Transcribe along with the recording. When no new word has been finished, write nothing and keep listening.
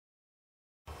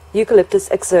Eucalyptus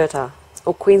exserta,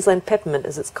 or Queensland Peppermint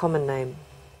is its common name.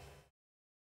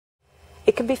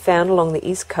 It can be found along the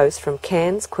east coast from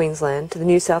Cairns, Queensland to the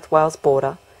New South Wales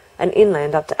border and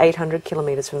inland up to 800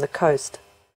 kilometres from the coast.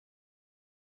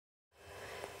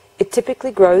 It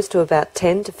typically grows to about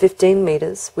 10 to 15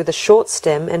 metres with a short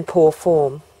stem and poor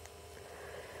form.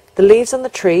 The leaves on the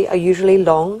tree are usually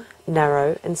long,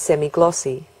 narrow and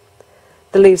semi-glossy.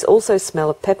 The leaves also smell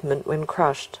of peppermint when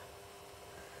crushed.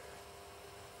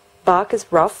 Bark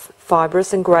is rough,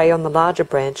 fibrous and grey on the larger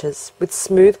branches, with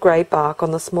smooth grey bark on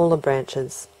the smaller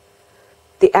branches.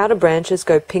 The outer branches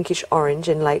go pinkish-orange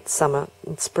in late summer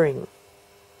and spring.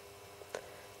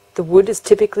 The wood is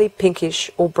typically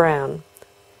pinkish or brown.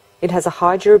 It has a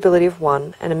high durability of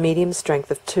 1 and a medium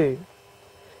strength of 2.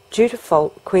 Due to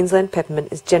fault, Queensland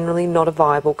peppermint is generally not a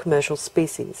viable commercial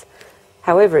species.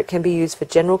 However, it can be used for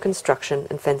general construction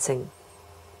and fencing.